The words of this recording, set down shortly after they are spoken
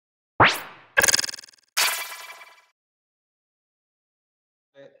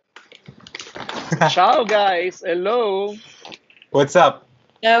Ciao, guys. Hello. What's up?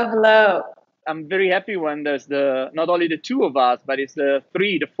 Hello. I'm very happy when there's not only the two of us, but it's the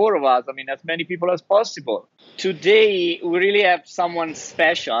three, the four of us. I mean, as many people as possible. Today, we really have someone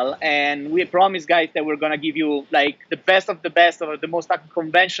special, and we promise, guys, that we're gonna give you like the best of the most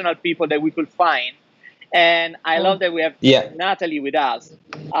unconventional people that we could find. And I love that we have Natalie with us.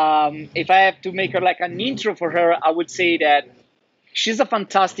 If I have to make her like an intro for her, I would say that she's a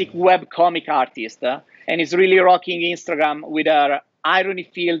fantastic web comic artist and is really rocking Instagram with her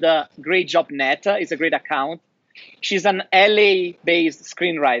irony-filled Great Job Net. It's a great account. She's an LA-based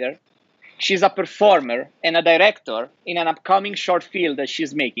screenwriter. She's a performer and a director in an upcoming short film that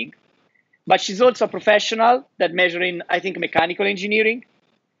she's making. But she's also a professional that majors in, I think, mechanical engineering.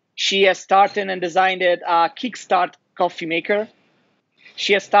 She has started and designed a Kickstart coffee maker.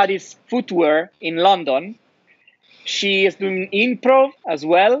 She has studied footwear in London. She is doing improv as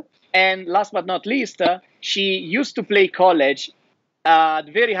well. And last but not least, she used to play college at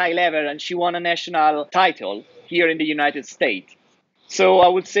very high level, and she won a national title here in the United States. So I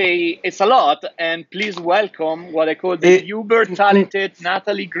would say it's a lot, and please welcome what I call the uber talented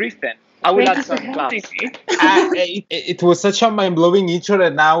Natalie Griffen. I will add some claps. It was such a mind-blowing intro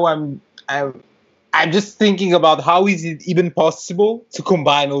that now I'm just thinking about how is it even possible to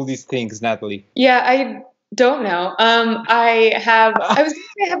combine all these things, Natalie? Yeah, I don't know. I was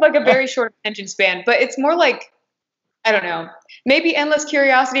gonna have like a very short attention span, but it's more like, I don't know, maybe endless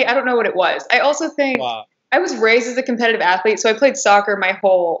curiosity. I don't know what it was. I also think I was raised as a competitive athlete, so I played soccer my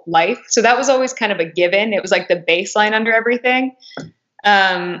whole life. So that was always kind of a given. It was like the baseline under everything.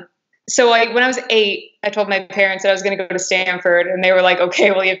 So when I was 8, I told my parents that I was going to go to Stanford, and they were like,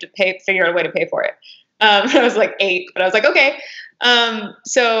 okay, well, you have to figure out a way to pay for it. I was like 8, but I was like, okay.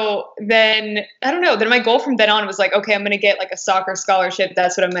 So then, I don't know, then my goal from then on was like, okay, I'm going to get like a soccer scholarship.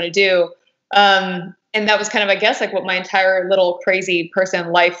 That's what I'm going to do. And that was kind of, I guess, like what my entire little crazy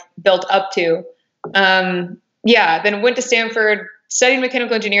person life built up to. Then went to Stanford, studied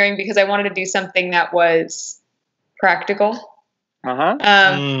mechanical engineering because I wanted to do something that was practical.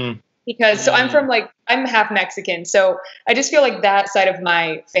 Because I'm half Mexican, so I just feel like that side of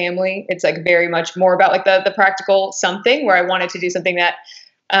my family, it's like very much more about like the practical something, where I wanted to do something that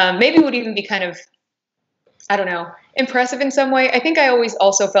maybe would even be kind of, I don't know, impressive in some way. I think I always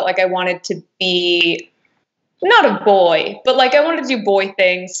also felt like I wanted to be not a boy, but like I wanted to do boy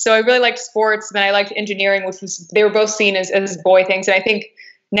things. So I really liked sports, and then I liked engineering, which was, they were both seen as boy things. And I think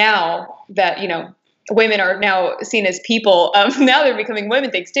now that, women are now seen as people, now they're becoming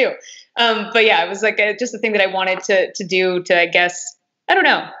women things too. But yeah, it was like just a thing that I wanted to do to, I guess, I don't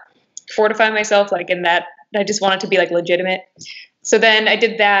know, fortify myself, like in that I just wanted to be like legitimate. So then I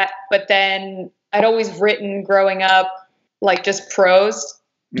did that, but then I'd always written growing up, like just prose.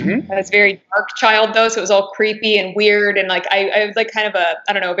 I was a very dark child though, so it was all creepy and weird, and like I was like kind of a,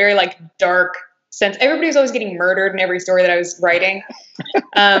 I don't know, very like dark sense. Everybody was always getting murdered in every story that I was writing.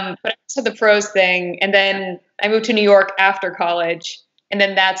 But I just had the prose thing, and then I moved to New York after college, and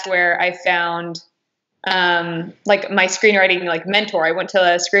then that's where I found like my screenwriting like mentor. I went to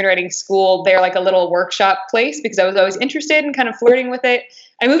a screenwriting school there, like a little workshop place, because I was always interested and kind of flirting with it.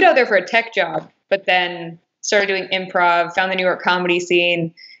 I moved out there for a tech job, but then started doing improv, found the New York comedy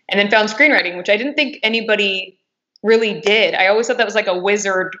scene, and then found screenwriting, which I didn't think anybody really did. I always thought that was like a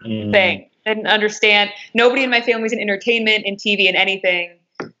wizard thing. I didn't understand. Nobody in my family was in entertainment, in TV, and anything.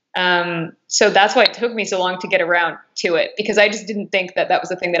 So that's why it took me so long to get around to it, because I just didn't think that was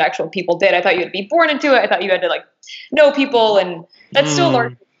the thing that actual people did. I thought you had to be born into it. I thought you had to like know people, and that's still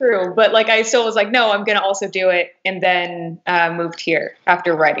largely true. But like I still was like, no, I'm going to also do it. And then moved here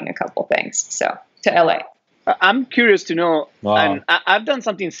after writing a couple things. So to LA. I'm curious to know, and I've done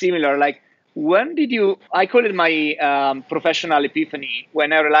something similar. Like, when did you, I call it my professional epiphany,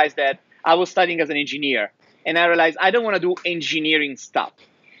 when I realized that I was studying as an engineer, and I realized I don't want to do engineering stuff.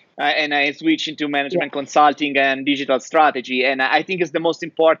 And I switched into management consulting and digital strategy. And I think it's the most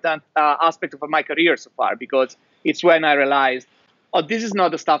important aspect of my career so far, because it's when I realized, oh, this is not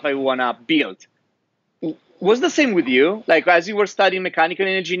the stuff I want to build. Was the same with you? Like, as you were studying mechanical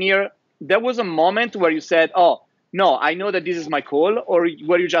engineer, there was a moment where you said, oh, no, I know that this is my call, or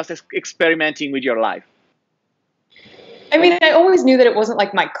were you just experimenting with your life? I mean, I always knew that it wasn't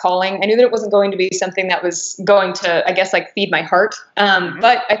like my calling. I knew that it wasn't going to be something that was going to, I guess, like feed my heart.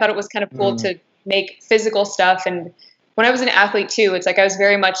 But I thought it was kind of cool to make physical stuff. And when I was an athlete too, it's like I was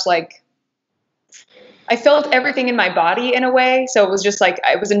very much like, I felt everything in my body in a way. So it was just like,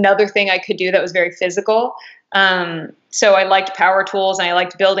 it was another thing I could do that was very physical. So I liked power tools, and I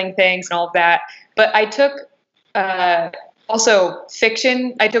liked building things and all of that. But I took Also,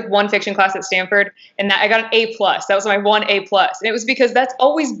 fiction. I took one fiction class at Stanford, and I got an A+. That was my one A+. And it was because that's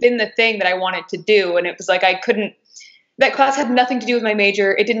always been the thing that I wanted to do. And it was like I couldn't, that class had nothing to do with my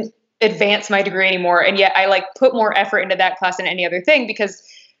major. It didn't advance my degree anymore. And yet I like put more effort into that class than any other thing because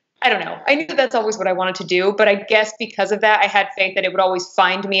I don't know. I knew that's always what I wanted to do. But I guess because of that, I had faith that it would always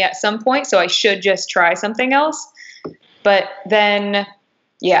find me at some point. So I should just try something else. But then,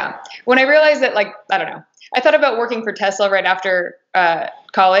 yeah, when I realized that, like, I don't know. I thought about working for Tesla right after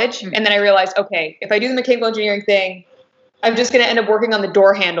college, and then I realized, okay, if I do the mechanical engineering thing, I'm just going to end up working on the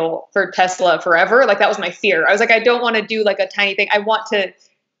door handle for Tesla forever. Like, that was my fear. I was like, I don't want to do like a tiny thing. I want to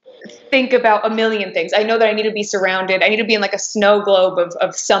think about a million things. I know that I need to be surrounded. I need to be in like a snow globe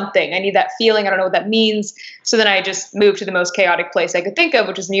of something. I need that feeling. I don't know what that means. So then I just moved to the most chaotic place I could think of,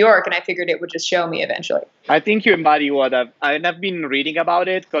 which is New York, and I figured it would just show me eventually. I think you embody what I've been reading about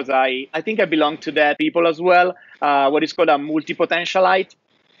it because I think I belong to that people as well. What is called a multipotentialite.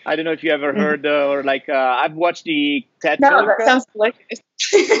 I don't know if you ever heard or like I've watched the TED No, Talk. that sounds delicious.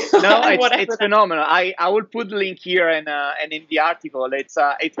 No, it's phenomenal. I will put the link here and in the article. It's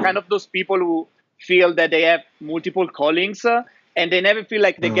kind of those people who feel that they have multiple callings and they never feel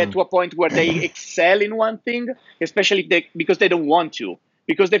like they get to a point where they excel in one thing, especially because they don't want to,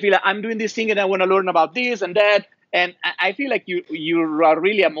 because they feel like I'm doing this thing and I want to learn about this and that. And I feel like you are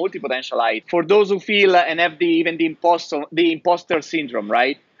really a multipotentialite. For those who feel and have even the imposter syndrome,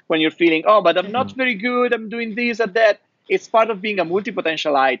 right? When you're feeling, oh, but I'm not very good, I'm doing this and that. It's part of being a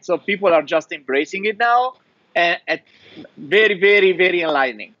multipotentialite. So people are just embracing it now. And very, very, very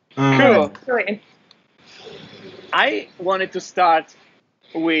enlightening. Cool. I wanted to start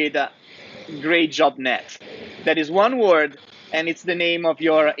with great job, Nat. That is one word, and it's the name of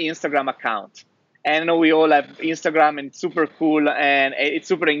your Instagram account. And I know we all have Instagram, and it's super cool, and it's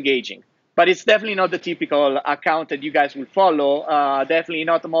super engaging. But it's definitely not the typical account that you guys will follow. Definitely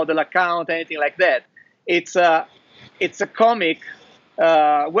not a model account, anything like that. It's a comic,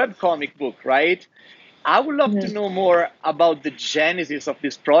 web comic book, right? I would love to know more about the genesis of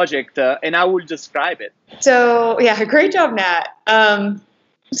this project, and I will describe it. So yeah, great job, Nat.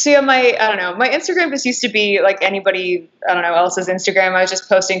 So yeah, I don't know, my Instagram just used to be like anybody, I don't know, else's Instagram. I was just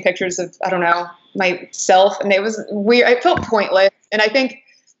posting pictures of, I don't know, myself, and it was weird. I felt pointless, and I think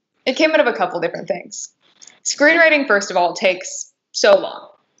it came out of a couple different things. Screenwriting, first of all, takes so long.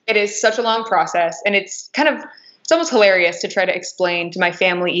 It is such a long process, and it's almost hilarious to try to explain to my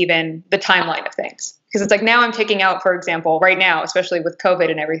family even the timeline of things. Because it's like now I'm taking out, for example, right now, especially with COVID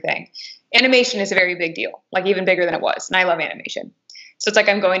and everything, animation is a very big deal, like even bigger than it was. And I love animation. So it's like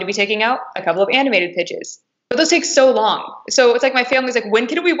I'm going to be taking out a couple of animated pitches. But those take so long. So it's like my family's like, when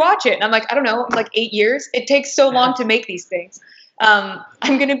can we watch it? And I'm like, I don't know, like 8 years. It takes so long to make these things. I'm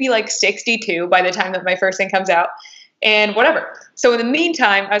going to be like 62 by the time that my first thing comes out. And whatever. So in the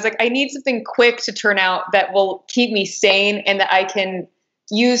meantime, I was like, I need something quick to turn out that will keep me sane and that I can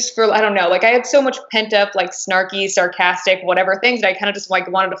use for, I don't know, like I had so much pent up, like snarky, sarcastic, whatever things that I kind of just like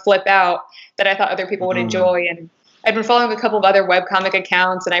wanted to flip out that I thought other people would enjoy. And I'd been following a couple of other webcomic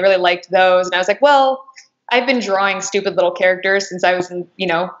accounts and I really liked those. And I was like, well, I've been drawing stupid little characters since I was in,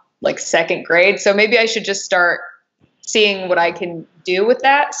 like second grade. So maybe I should just start seeing what I can do with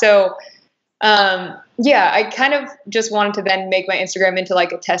that. So yeah, I kind of just wanted to then make my Instagram into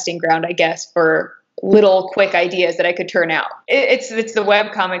like a testing ground, I guess, for little quick ideas that I could turn out. It's the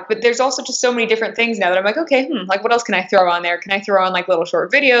webcomic, but there's also just so many different things now that I'm like, okay, like what else can I throw on there? Can I throw on like little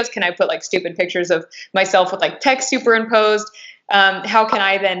short videos? Can I put like stupid pictures of myself with like text superimposed? How can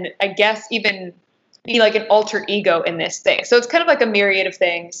I then, I guess, even be like an alter ego in this thing? So it's kind of like a myriad of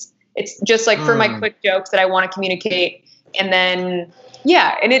things. It's just like for my quick jokes that I want to communicate. And then,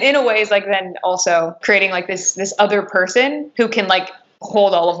 yeah, and in a way is like then also creating like this other person who can like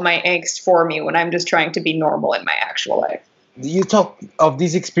hold all of my angst for me when I'm just trying to be normal in my actual life. You talk of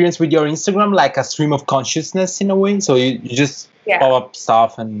this experience with your Instagram like a stream of consciousness in a way, so you just pop up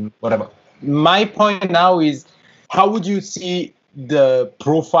stuff and whatever. My point now is, how would you see the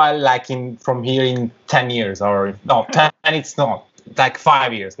profile like from here in 10 years? Or no, 10 it's not, like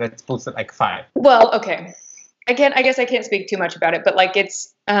 5 years. Let's put it like 5. Well, okay. I guess I can't speak too much about it, but like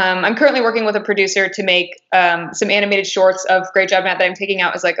it's, I'm currently working with a producer to make some animated shorts of Great Job, Matt, that I'm taking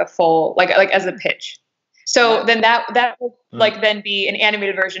out as like a full, like as a pitch. So then that will like then be an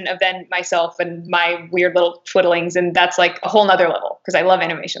animated version of then myself and my weird little twiddlings. And that's like a whole nother level because I love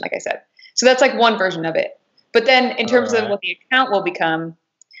animation, like I said. So that's like one version of it. But then in terms of what the account will become,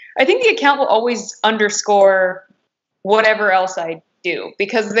 I think the account will always underscore whatever else I do,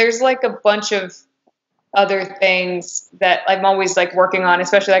 because there's like a bunch of other things that I'm always like working on,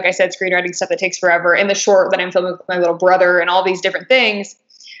 especially like I said, screenwriting stuff that takes forever, and the short that I'm filming with my little brother, and all these different things.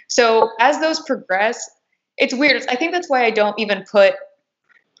 So as those progress, it's weird. I think that's why I don't even put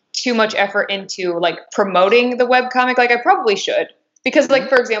too much effort into like promoting the webcomic. Like I probably should, because like,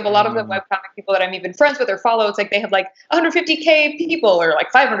 for example, a lot of the webcomic people that I'm even friends with or follow, it's like they have like 150K people or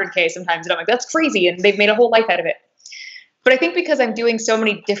like 500K sometimes. And I'm like, that's crazy. And they've made a whole life out of it. But I think because I'm doing so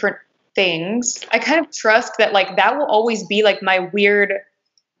many different things, I kind of trust that like that will always be like my weird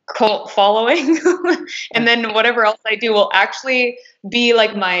cult following. And then whatever else I do will actually be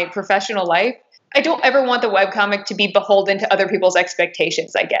like my professional life. I don't ever want the webcomic to be beholden to other people's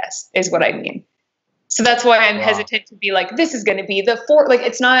expectations, I guess, is what I mean. So that's why I'm hesitant to be like, this is going to be like,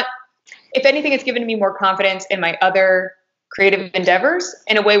 it's not, if anything, it's given me more confidence in my other creative endeavors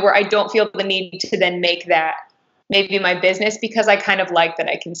in a way where I don't feel the need to then make that maybe my business, because I kind of like that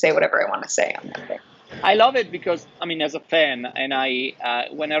I can say whatever I want to say on that thing. I love it because, I mean, as a fan, and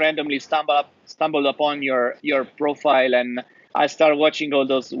when I randomly stumbled upon your profile and I started watching all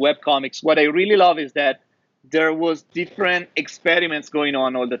those webcomics, what I really love is that there was different experiments going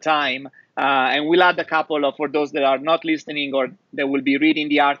on all the time. And we'll add a couple of, for those that are not listening or that will be reading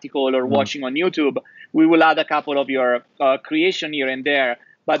the article or watching on YouTube, we will add a couple of your creation here and there.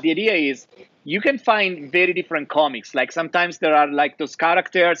 But the idea is you can find very different comics. Like sometimes there are like those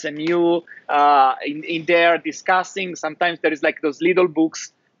characters and you in there discussing. Sometimes there is like those little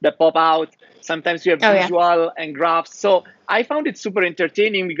books that pop out. Sometimes you have visual and graphs. So I found it super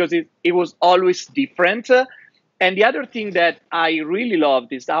entertaining because it was always different. And the other thing that I really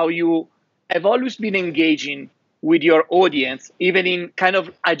loved is how you have always been engaging with your audience, even in kind of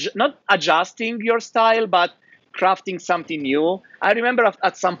not adjusting your style, but crafting something new. I remember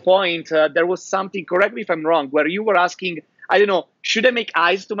at some point there was something, correct me if I'm wrong, where you were asking, I don't know, should I make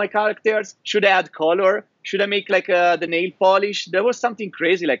eyes to my characters? Should I add color? Should I make like the nail polish? There was something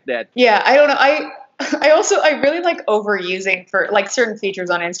crazy like that. Yeah, I don't know. I really like overusing for like certain features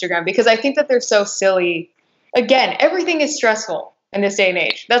on Instagram because I think that they're so silly. Again, everything is stressful in this day and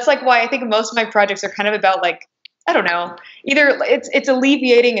age. That's like why I think most of my projects are kind of about like, I don't know, either it's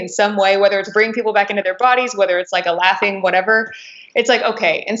alleviating in some way, whether it's bringing people back into their bodies, whether it's like a laughing, whatever. It's like,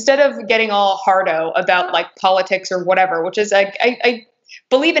 okay, instead of getting all hardo about like politics or whatever, which is like, I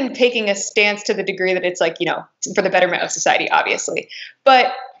believe in taking a stance to the degree that it's like, you know, for the betterment of society, obviously.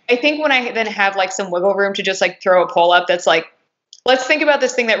 But I think when I then have like some wiggle room to just like throw a poll up that's like, let's think about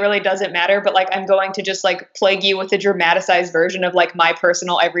this thing that really doesn't matter, but like I'm going to just like plague you with a dramatized version of like my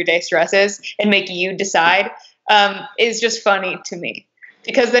personal everyday stresses and make you decide, is just funny to me.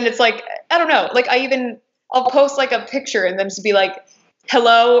 Because then it's like, I don't know, like I'll post like a picture and then just be like,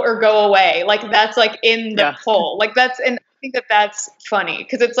 hello or go away. Like that's like in the poll. Like and I think that that's funny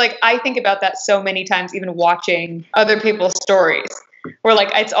because it's like, I think about that so many times, even watching other people's stories. Where like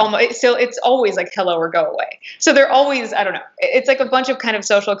it's always like hello or go away. So they're always, I don't know. It's like a bunch of kind of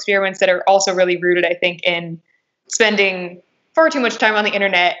social experiments that are also really rooted, I think, in spending far too much time on the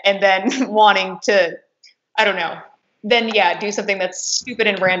internet and then wanting to, I don't know, then do something that's stupid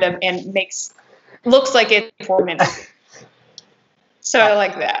and random and looks like it's important. So I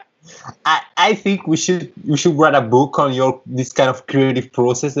like that. I think you should write a book on this kind of creative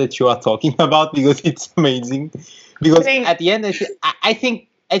process that you are talking about because it's amazing. Because at the end, I think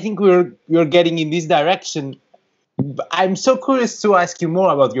we're getting in this direction. I'm so curious to ask you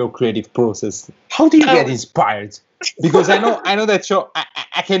more about your creative process. How do you get inspired? Because I know that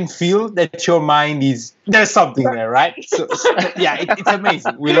I can feel that your mind there's something there, right? So it's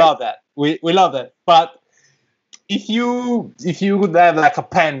amazing. We love that. We love that. But if you would have like a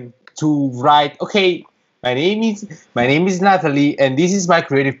pen to write, okay, my name is Natalie, and this is my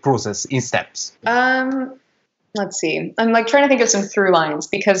creative process in steps. Let's see. I'm like trying to think of some through lines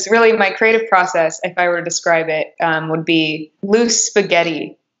because really my creative process, if I were to describe it, would be loose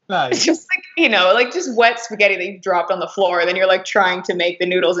spaghetti. Nice. Just like, you know, like just wet spaghetti that you've dropped on the floor and then you're like trying to make the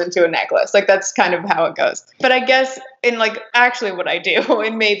noodles into a necklace. Like that's kind of how it goes. But I guess in like actually what I do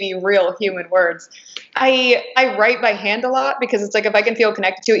in maybe real human words, I write by hand a lot because it's like if I can feel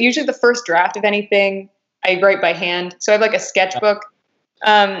connected to it, usually the first draft of anything I write by hand. So I have like a sketchbook.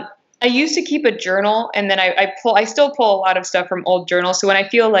 I used to keep a journal and then I still pull a lot of stuff from old journals. So when I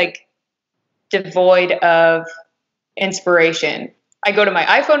feel like devoid of inspiration, I go to my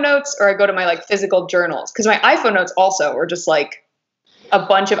iPhone notes or I go to my like physical journals. Cause my iPhone notes also are just like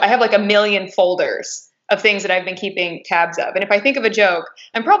I have like a million folders of things that I've been keeping tabs of. And if I think of a joke,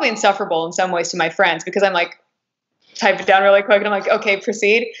 I'm probably insufferable in some ways to my friends because I'm like, type it down really quick and I'm like, okay,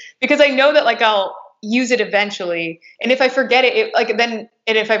 proceed. Because I know that like I'll use it eventually, and if I forget it,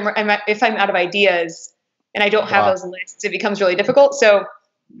 if I'm out of ideas, and I don't have those lists, it becomes really difficult. So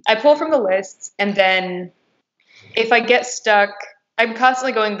I pull from the lists, and then if I get stuck, I'm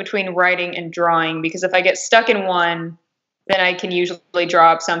constantly going between writing and drawing, because if I get stuck in one, then I can usually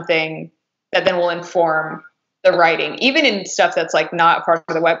draw up something that then will inform the writing, even in stuff that's like not a part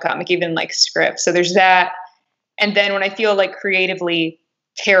of the webcomic, even like scripts. So there's that. And then when I feel like creatively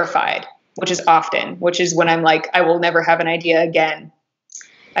terrified, which is when I'm like, I will never have an idea again,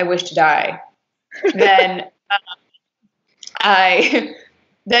 I wish to die. Then I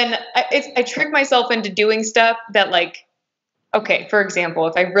trick myself into doing stuff that, like, okay, for example,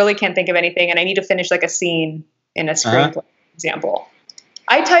 if I really can't think of anything and I need to finish like a scene in a screenplay, for example,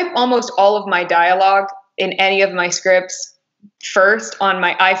 I type almost all of my dialogue in any of my scripts first on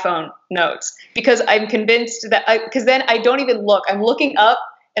my iPhone notes, because I'm convinced that because then I don't even look. I'm looking up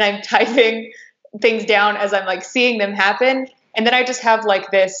and I'm typing things down as I'm like seeing them happen, and then I just have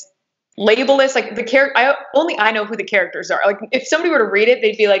like this label list, like the character. I know who the characters are. Like if somebody were to read it,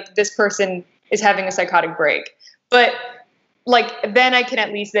 they'd be like, this person is having a psychotic break. But like then I can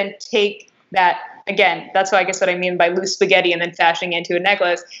at least then take that. Again, that's I guess what I mean by loose spaghetti and then fashioning into a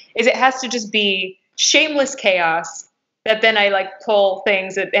necklace, is it has to just be shameless chaos that then I like pull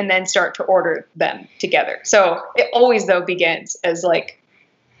things and then start to order them together. So it always though begins as like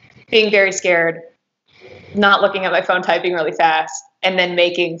being very scared, not looking at my phone, typing really fast, and then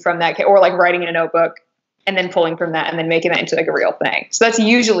making from that, or like writing in a notebook and then pulling from that and then making that into like a real thing. So those are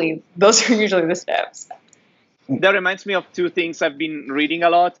usually the steps. That reminds me of two things I've been reading a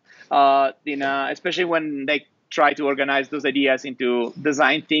lot, especially when they try to organize those ideas into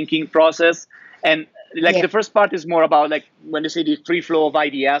design thinking process. And like the first part is more about like when they say the free flow of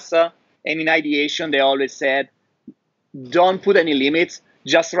ideas, and in ideation, they always said, don't put any limits,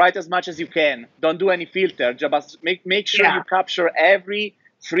 just write as much as you can. Don't do any filter, just make sure you capture every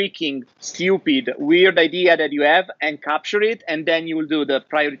freaking stupid, weird idea that you have and capture it. And then you will do the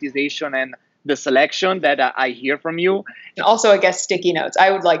prioritization and the selection that I hear from you. And also, I guess, sticky notes. I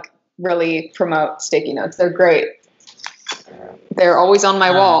would like really promote sticky notes. They're great. They're always on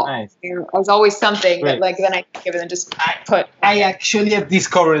my wall. Nice. There's always something that like then I give it and just put. I actually have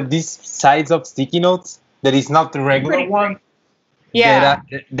discovered these sides of sticky notes that is not the regular one. Yeah.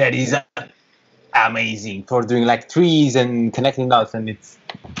 That is amazing for doing like trees and connecting dots, and it's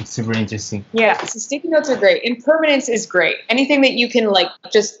super interesting. Yeah, so sticky notes are great. Impermanence is great. Anything that you can like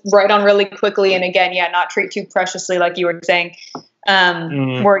just write on really quickly, and again, not treat too preciously, like you were saying,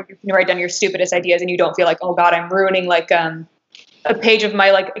 where you can write down your stupidest ideas and you don't feel like, oh God, I'm ruining like a page of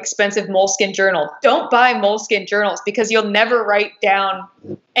my like expensive Moleskine journal. Don't buy Moleskine journals because you'll never write down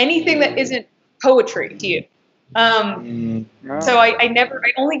anything that isn't poetry to you. So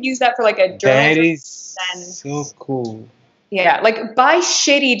I only use that for like a journal. That is so cool. Yeah, like buy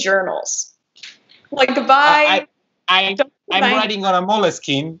shitty journals. Like buy. I'm writing on a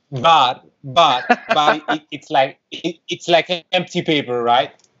Moleskine, but it's like an empty paper,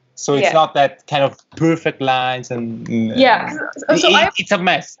 right? So it's not that kind of perfect lines and it's a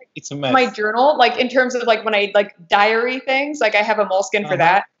mess. It's a mess. My journal, like in terms of like when I like diary things, like I have a Moleskine for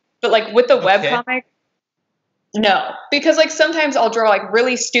that. But like with the webcomic, no, because like sometimes I'll draw like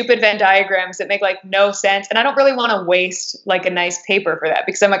really stupid Venn diagrams that make like no sense, and I don't really want to waste like a nice paper for that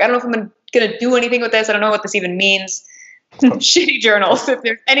because I'm like, I don't know if I'm gonna do anything with this. I don't know what this even means. Shitty journals, if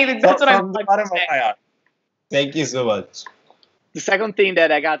there's anything. That's what I'm like. Thank you so much. The second thing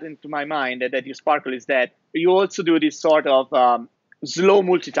that I got into my mind that you sparkle is that you also do this sort of slow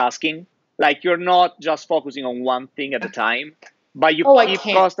multitasking. Like you're not just focusing on one thing at a time, but you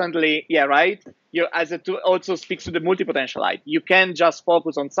keep constantly, right? Also speaks to the multipotentialite. You can't just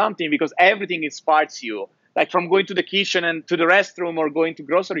focus on something because everything inspires you. Like from going to the kitchen and to the restroom or going to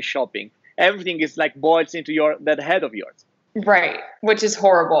grocery shopping, everything is like boils into that head of yours. Right, which is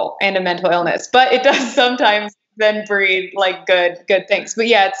horrible and a mental illness, but it does sometimes then breed like good things. But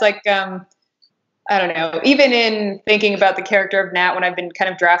yeah, it's like I don't know. Even in thinking about the character of Nat, when I've been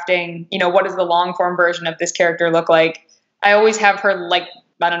kind of drafting, what does the long form version of this character look like? I always have her like,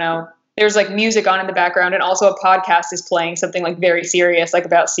 I don't know, there's like music on in the background, and also a podcast is playing something like very serious, like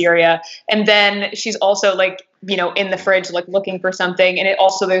about Syria. And then she's also like, in the fridge, like looking for something. And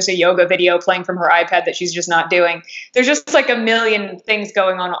there's a yoga video playing from her iPad that she's just not doing. There's just like a million things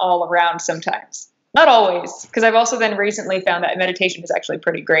going on all around sometimes. Not always, because I've also then recently found that meditation is actually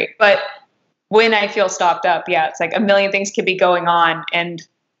pretty great. But when I feel stopped up, it's like a million things could be going on. And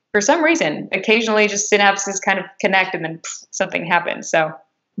for some reason, occasionally just synapses kind of connect and then something happens. So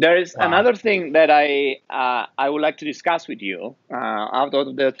there is another thing that I would like to discuss with you out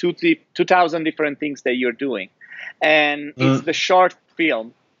of the 2,000 different things that you're doing. And it's the short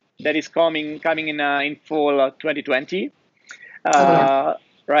film that is coming in fall 2020.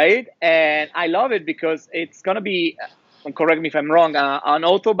 Right? And I love it because it's going to be, correct me if I'm wrong, an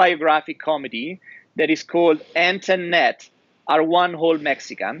autobiographic comedy that is called Ant and Nat Are One Whole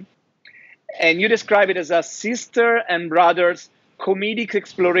Mexican. And you describe it as a sister and brothers comedic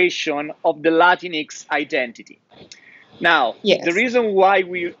exploration of the Latinx identity. Now, the reason why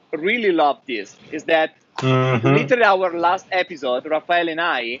we really love this is that literally our last episode, Rafael and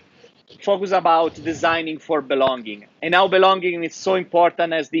I, focus about designing for belonging, and how belonging is so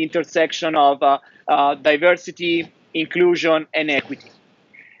important as the intersection of diversity, inclusion, and equity.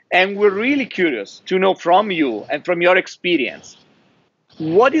 And we're really curious to know from you and from your experience,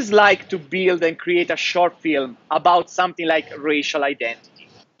 what it's like to build and create a short film about something like racial identity.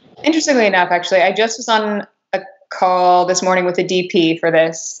 Interestingly enough, actually, I just was on a call this morning with the DP for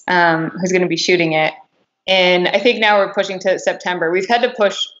this, who's going to be shooting it. And I think now we're pushing to September. We've had to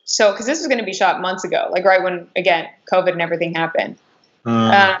push, because this was going to be shot months ago, like right when, again, COVID and everything happened.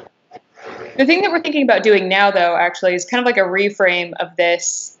 The thing that we're thinking about doing now, though, actually, is kind of like a reframe of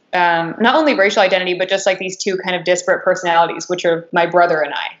this, not only racial identity, but just like these two kind of disparate personalities, which are my brother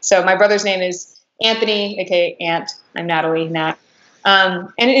and I. So my brother's name is Anthony, aka Ant. I'm Natalie, Nat.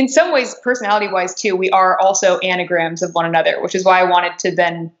 And in some ways, personality-wise, too, we are also anagrams of one another, which is why I wanted to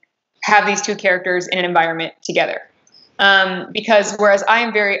then have these two characters in an environment together. Because whereas I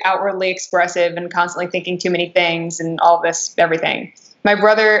am very outwardly expressive and constantly thinking too many things and all this, everything, my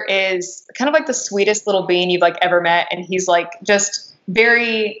brother is kind of like the sweetest little bean you've like ever met. And he's like just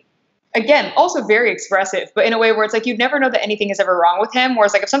very, again, also very expressive, but in a way where it's like, you'd never know that anything is ever wrong with him.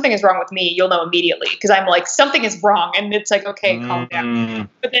 Whereas like, if something is wrong with me, you'll know immediately. Cause I'm like, something is wrong. And it's like, okay, calm down.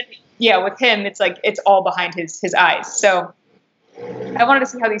 But then, yeah, with him, it's like, it's all behind his eyes. So I wanted to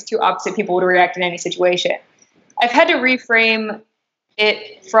see how these two opposite people would react in any situation. I've had to reframe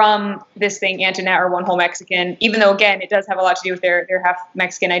it from this thing, Ant and Nat are one whole Mexican, even though, again, it does have a lot to do with their half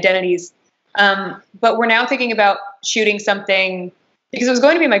Mexican identities. But we're now thinking about shooting something, because it was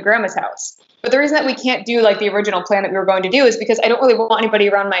going to be my grandma's house. But the reason that we can't do like the original plan that we were going to do is because I don't really want anybody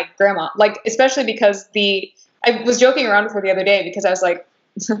around my grandma. Like, especially because I was joking around with her the other day because I was like,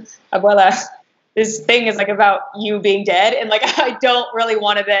 abuela, this thing is like about you being dead. And like, I don't really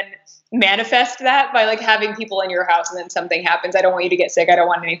want to then manifest that by like having people in your house and then something happens. I don't want you to get sick. I don't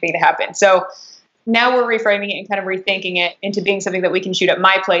want anything to happen. So now we're reframing it and kind of rethinking it into being something that we can shoot at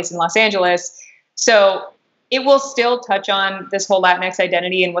my place in Los Angeles. So it will still touch on this whole Latinx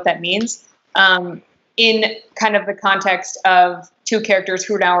identity and what that means, in kind of the context of two characters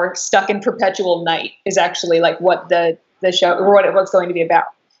who now are stuck in perpetual night is actually like what the show, or what it's going to be about.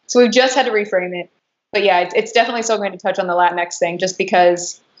 So we've just had to reframe it. But yeah, it's definitely still going to touch on the Latinx thing, just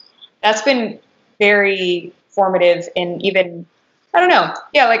because that's been very formative in even, I don't know,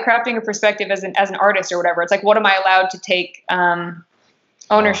 yeah, like crafting a perspective as an artist or whatever. It's like, what am I allowed to take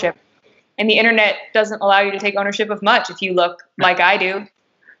ownership? And the internet doesn't allow you to take ownership of much if you look like I do.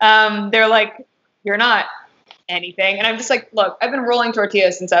 They're like, you're not anything. And I'm just like, look, I've been rolling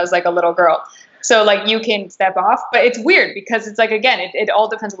tortillas since I was like a little girl. So like you can step off, but it's weird because it's like, again, it all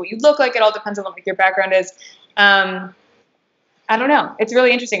depends on what you look like. It all depends on what like your background is. I don't know. It's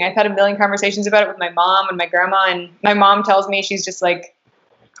really interesting. I've had a million conversations about it with my mom and my grandma, and my mom tells me, she's just like,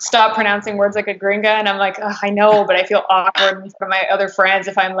 stop pronouncing words like a gringa. And I'm like, I know, but I feel awkward in front of my other friends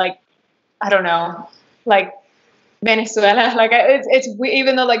if I'm like, I don't know, like Venezuela. Like it's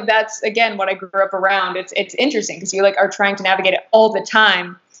even though like that's again what I grew up around. It's interesting because you like are trying to navigate it all the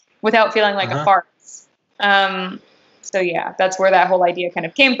time without feeling like a farce. So yeah, that's where that whole idea kind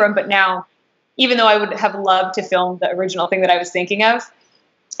of came from. But now, even though I would have loved to film the original thing that I was thinking of,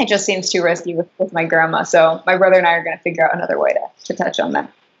 it just seems too risky with my grandma. So my brother and I are going to figure out another way to touch on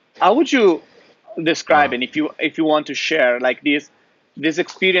that. How would you describe, and if you want to share, like this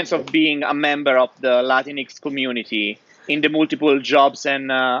experience of being a member of the Latinx community in the multiple jobs and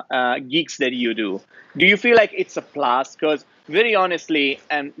gigs that you do? Do you feel like it's a plus? Because very honestly,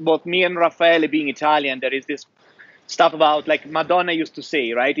 and both me and Raffaele being Italian, there is this stuff about, like Madonna used to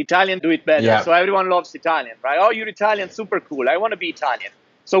say, right? Italian do it better. Yeah. So everyone loves Italian, right? Oh, you're Italian, super cool. I want to be Italian.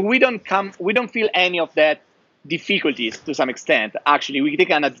 So we don't feel any of that difficulties to some extent. Actually, we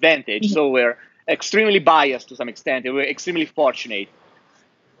take an advantage. Mm-hmm. So we're extremely biased to some extent. And we're extremely fortunate.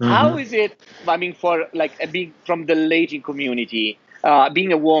 Mm-hmm. How is it, I mean, for like being from the Latin community,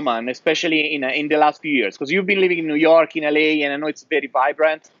 being a woman, especially in the last few years? Because you've been living in New York, in LA, and I know it's very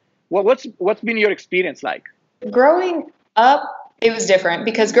vibrant. What's been your experience like? Growing up, it was different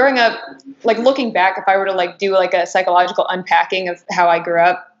because growing up, like looking back, if I were to like do like a psychological unpacking of how I grew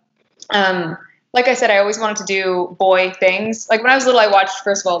up, like I said, I always wanted to do boy things. Like when I was little, I watched,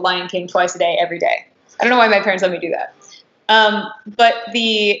 first of all, Lion King twice a day, every day. I don't know why my parents let me do that. But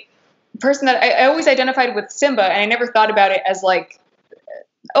the person that I always identified with Simba, and I never thought about it as like,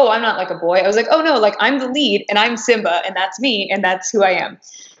 oh, I'm not like a boy. I was like, oh no, like I'm the lead and I'm Simba and that's me and that's who I am.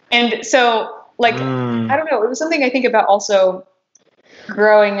 And so like, I don't know, it was something I think about also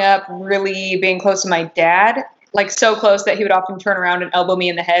growing up really being close to my dad, like so close that he would often turn around and elbow me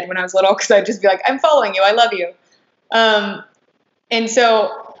in the head when I was little because I'd just be like, I'm following you, I love you. And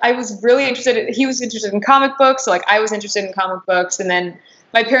so I was really interested, he was interested in comic books, so like I was interested in comic books, and then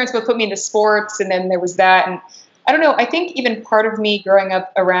my parents both put me into sports, and then there was that, and I don't know, I think even part of me growing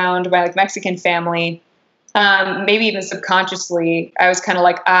up around my like Mexican family, maybe even subconsciously, I was kind of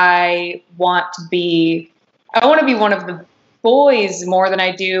like, I want to be one of the boys more than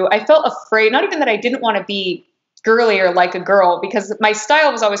I do. I felt afraid, not even that I didn't want to be girly or like a girl, because my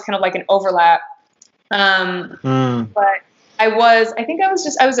style was always kind of like an overlap. But I was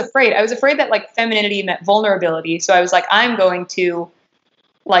afraid. I was afraid that like femininity meant vulnerability. So I was like, I'm going to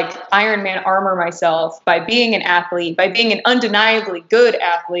like Iron Man armor myself by being an athlete, by being an undeniably good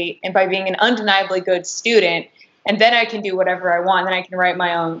athlete, and by being an undeniably good student. And then I can do whatever I want. Then I can write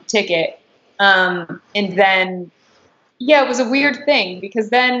my own ticket. And then, yeah, it was a weird thing because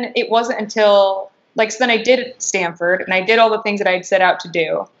then it wasn't until like, so then I did Stanford and I did all the things that I'd set out to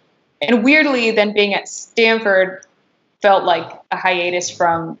do. And weirdly, then being at Stanford felt like a hiatus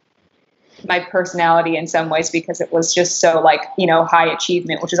from my personality in some ways because it was just so like, you know, high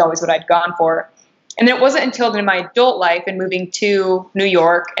achievement, which is always what I'd gone for. And then it wasn't until in my adult life and moving to New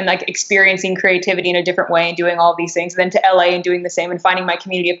York and like experiencing creativity in a different way and doing all these things, and then to LA and doing the same and finding my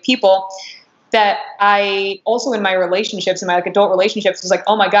community of people, that I also in my relationships, in my like adult relationships, was like,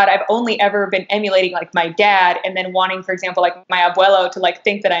 oh my God, I've only ever been emulating like my dad, and then wanting, for example, like my abuelo to like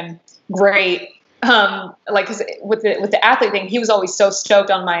think that I'm great. Like, cause with the athlete thing, he was always so stoked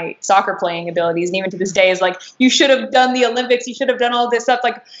on my soccer playing abilities. And even to this day is like, you should have done the Olympics. You should have done all this stuff.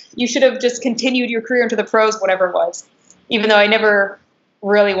 Like you should have just continued your career into the pros, whatever it was, even though I never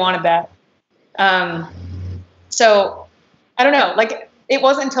really wanted that. So I don't know, like it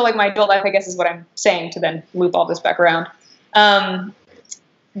wasn't until like my adult life, I guess is what I'm saying to then loop all this back around, that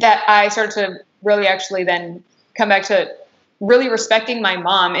I started to really actually then come back to really respecting my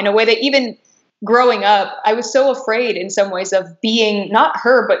mom in a way that even growing up, I was so afraid in some ways of being not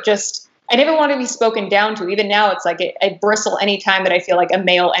her, but just, I never wanted to be spoken down to. Even now, it's like I bristle any time that I feel like a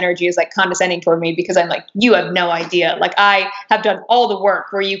male energy is like condescending toward me, because I'm like, you have no idea. Like I have done all the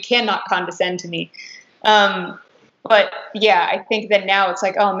work where you cannot condescend to me. But yeah, I think that now it's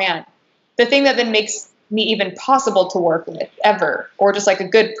like, oh man, the thing that then makes me even possible to work with ever, or just like a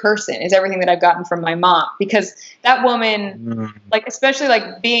good person, is everything that I've gotten from my mom. Because that woman, like, especially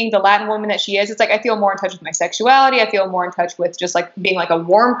like being the Latin woman that she is, it's like I feel more in touch with my sexuality. I feel more in touch with just like being like a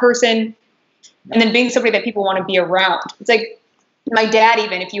warm person, and then being somebody that people want to be around. It's like my dad,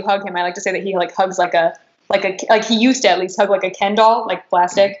 even if you hug him, I like to say that he like hugs like he used to at least hug like a Ken doll, like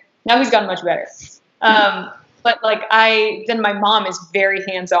plastic. Now he's gotten much better. But like then my mom is very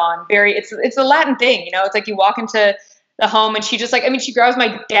hands-on, it's a Latin thing, you know, it's like you walk into the home and she just like, I mean, she grabs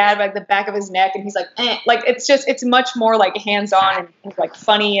my dad by the back of his neck and he's like, eh. Like, it's much more like hands-on and like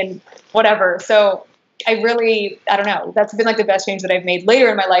funny and whatever. So I don't know, that's been like the best change that I've made later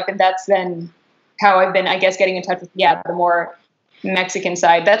in my life. And that's then how I've been, I guess, getting in touch with, the more Mexican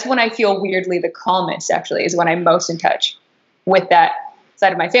side. That's when I feel weirdly the calmest, actually, is when I'm most in touch with that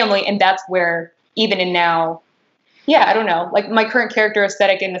side of my family. And that's where even in now, I don't know, like my current character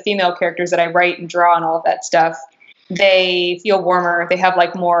aesthetic and the female characters that I write and draw and all of that stuff, they feel warmer. They have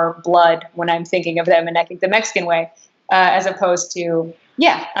like more blood when I'm thinking of them in, I think, the Mexican way, as opposed to,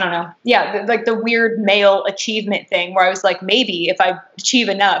 I don't know. Like the weird male achievement thing where I was like, maybe if I achieve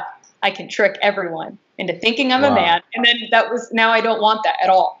enough, I can trick everyone into thinking I'm a man. And then now I don't want that at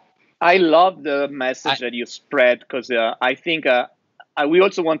all. I love the message that you spread, because I think we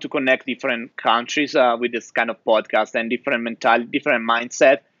also want to connect different countries with this kind of podcast, and different mentality, different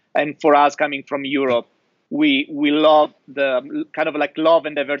mindset. And for us coming from Europe, we love the kind of like love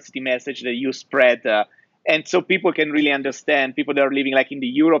and diversity message that you spread. And so people can really understand, people that are living like in the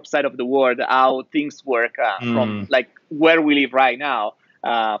Europe side of the world, how things work from like where we live right now.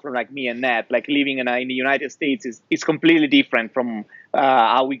 From like me and Nat, like living in the United States is completely different from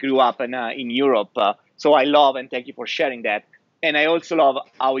how we grew up in Europe. So I love and thank you for sharing that. And I also love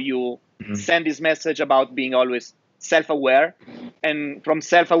how you send this message about being always self-aware, and from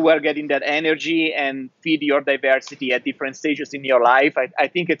self-aware getting that energy and feed your diversity at different stages in your life. I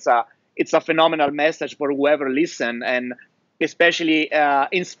think it's a phenomenal message for whoever listen, and especially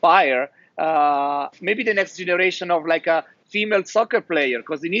inspire maybe the next generation of like a female soccer player,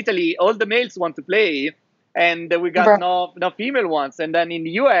 because in Italy all the males want to play and we got no female ones, and then in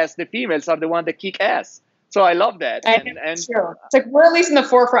the US the females are the ones that kick ass. So I love that. And it's true. It's like we're at least in the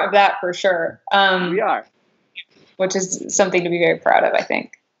forefront of that for sure. We are, which is something to be very proud of, I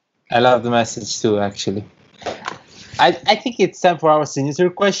think. I love the message too, actually. I think it's time for our signature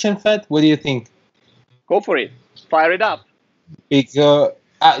question, Fed. What do you think? Go for it. Fire it up. It's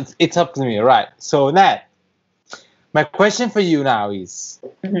up to me, right? So, Nat, my question for you now is,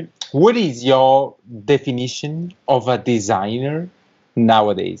 what is your definition of a designer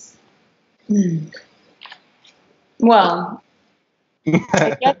nowadays? Well,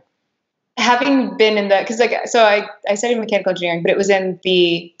 I guess having been in the, because I studied mechanical engineering, but it was in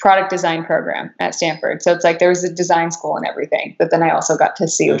the product design program at Stanford. So it's like there was a design school and everything, but then I also got to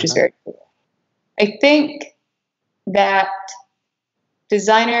see, which is very cool. I think that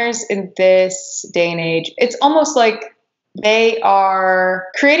designers in this day and age, it's almost like they are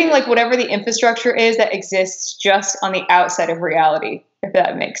creating like whatever the infrastructure is that exists just on the outside of reality, if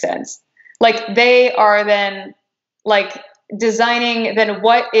that makes sense. Like they are then like designing then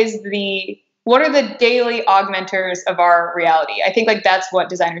what are the daily augmenters of our reality. I think like that's what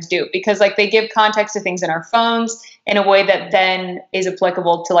designers do, because like they give context to things in our phones in a way that then is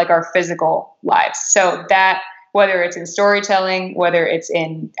applicable to like our physical lives. So that whether it's in storytelling, whether it's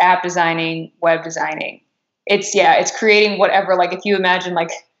in app designing, web designing, it's creating whatever, like if you imagine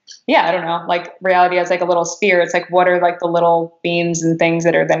like, I don't know, like reality as like a little sphere. It's like, what are like the little beams and things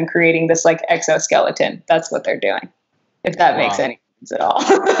that are then creating this like exoskeleton? That's what they're doing. If that makes any sense at all.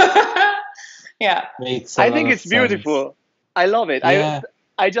 Yeah. I think it's beautiful. I love it. Yeah.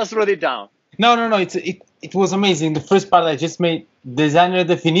 I just wrote it down. No. It was amazing. The first part I just made designer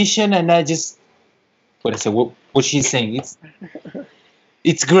definition, and I just what she's saying.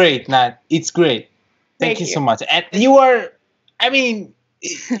 It's great, Nat. It's great. Thank you so much. And you're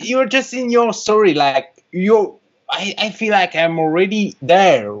just in your story, like I feel like I'm already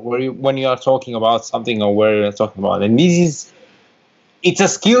there when you are talking about something or where you're talking about. And it's a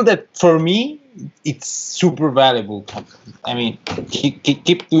skill that for me, it's super valuable. I mean,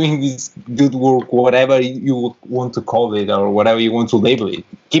 keep doing this good work, whatever you want to call it or whatever you want to label it.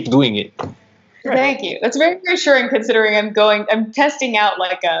 Keep doing it. Thank you. That's very reassuring considering I'm testing out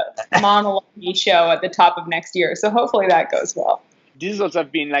like a monologue show at the top of next year. So hopefully that goes well. This has also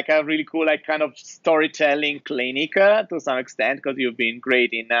been like a really cool, like kind of storytelling clinic to some extent, because you've been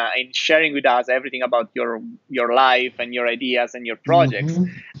great in sharing with us everything about your life and your ideas and your projects.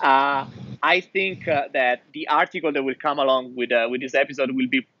 I think that the article that will come along with this episode will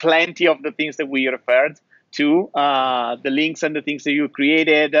be plenty of the things that we referred to, the links and the things that you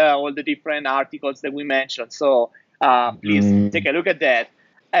created, all the different articles that we mentioned. So please take a look at that.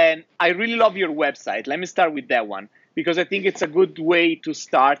 And I really love your website. Let me start with that one, because I think it's a good way to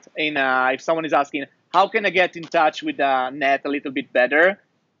start. If someone is asking, how can I get in touch with Nat a little bit better?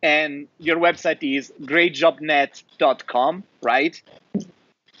 And your website is greatjobnet.com, right?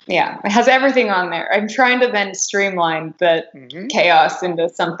 Yeah, it has everything on there. I'm trying to then streamline the chaos into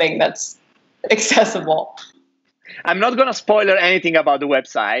something that's accessible. I'm not going to spoiler anything about the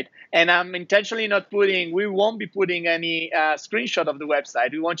website, and I'm intentionally we won't be putting any screenshot of the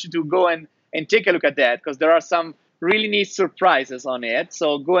website. We want you to go and take a look at that, because there are some really neat surprises on it.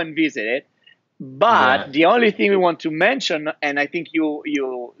 So go and visit it. But the only thing we want to mention, and I think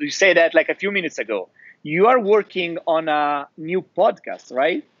you said that like a few minutes ago, you are working on a new podcast,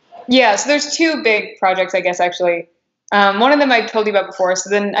 right? Yeah, so there's two big projects, I guess, actually. One of them I've told you about before. So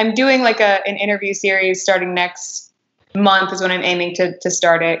then I'm doing like an interview series starting next month is when I'm aiming to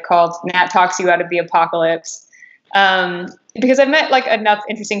start it, called Nat Talks You Out of the Apocalypse. Because I've met like enough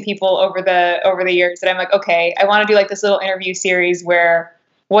interesting people over the years that I'm like, okay, I want to do like this little interview series where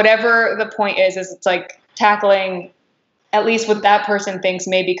whatever the point is it's like tackling at least what that person thinks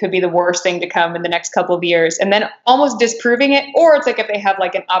maybe could be the worst thing to come in the next couple of years, and then almost disproving it. Or it's like if they have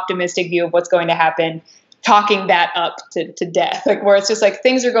like an optimistic view of what's going to happen, talking that up to death, like where it's just like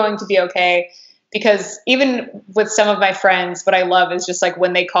things are going to be okay. Because even with some of my friends, what I love is just like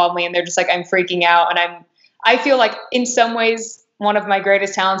when they call me and they're just like, I'm freaking out. And I feel like in some ways, one of my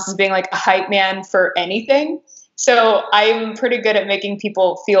greatest talents is being like a hype man for anything. So I'm pretty good at making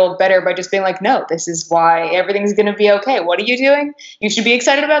people feel better by just being like, no, this is why everything's going to be okay. What are you doing? You should be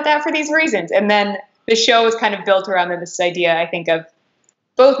excited about that for these reasons. And then the show is kind of built around this idea, I think, of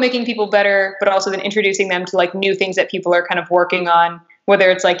both making people better, but also then introducing them to like new things that people are kind of working on,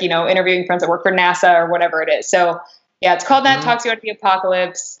 whether it's like, interviewing friends that work for NASA or whatever it is. So yeah, it's called Nat Talks You Out of the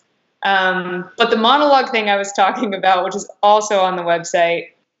Apocalypse. But the monologue thing I was talking about, which is also on the website,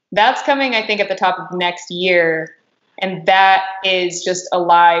 That's coming, I think, at the top of next year. And that is just a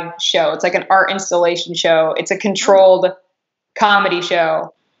live show. It's like an art installation show. It's a controlled comedy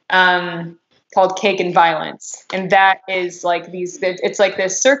show called Cake and Violence. And that is like it's like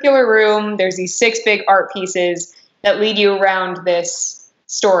this circular room. There's these 6 big art pieces that lead you around this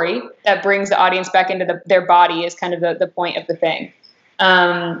story that brings the audience back into their body is kind of the point of the thing.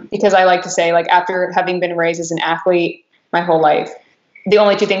 Because I like to say, like, after having been raised as an athlete my whole life, the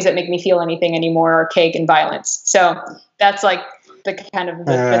only 2 things that make me feel anything anymore are cake and violence. So that's like the kind of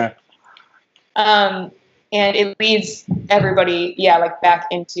and it leads everybody, like back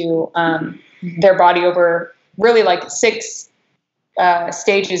into their body over really like 6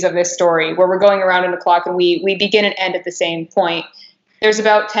 stages of this story where we're going around in a clock and we begin and end at the same point. There's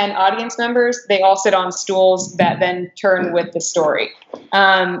about 10 audience members. They all sit on stools that then turn with the story.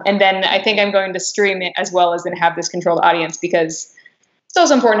 And then I think I'm going to stream it as well as then have this controlled audience, because it's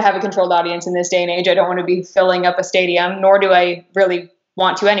also important to have a controlled audience in this day and age. I don't want to be filling up a stadium, nor do I really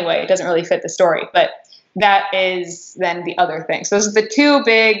want to anyway. It doesn't really fit the story. But that is then the other thing. So those are the 2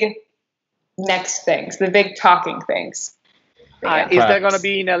 big next things, the big talking things. Is that going to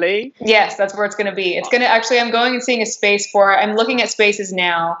be in LA? Yes, that's where it's going to be. It's going to actually, I'm going and seeing a space for it. I'm looking at spaces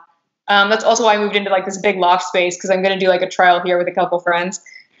now. That's also why I moved into like this big loft space, because I'm going to do like a trial here with a couple friends.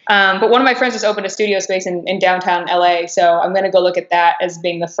 But one of my friends just opened a studio space in downtown LA. So I'm going to go look at that as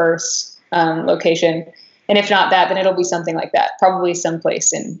being the first location. And if not that, then it'll be something like that, probably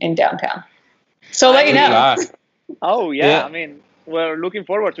someplace in downtown. So I'll let you know. Oh, yeah. I mean, we're looking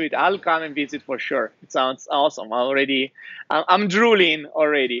forward to it. I'll come and visit for sure. It sounds awesome. I'm drooling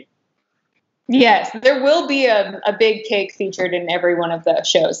already. Yes, there will be a big cake featured in every one of the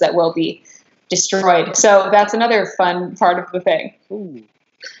shows that will be destroyed. So that's another fun part of the thing. Ooh.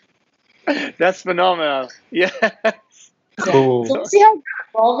 That's phenomenal. Yes. Cool. So we'll see how it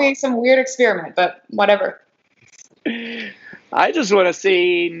will be some weird experiment, but whatever. I just want to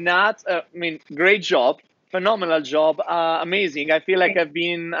say, Nat, great job. Phenomenal job. Amazing. I feel like I've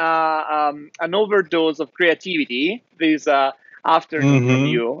been an overdose of creativity this afternoon from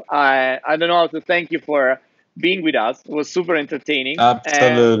you. I don't know how to thank you for being with us. It was super entertaining.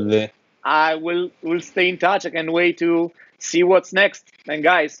 Absolutely. And I will stay in touch. I can't wait to see what's next. And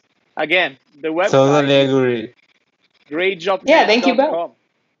guys, again, the website. Totally agree. Great job. Yeah, thank you both.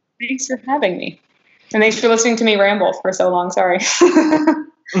 Thanks for having me. And thanks for listening to me ramble for so long. Sorry.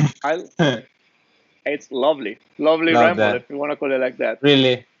 It's lovely. Lovely ramble, if you want to call it like that.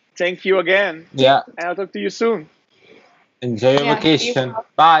 Really. Thank you again. Yeah. And I'll talk to you soon. Enjoy your vacation.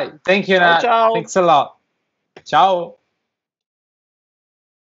 Bye. Thank you, Nat. Ciao. Thanks a lot. Ciao.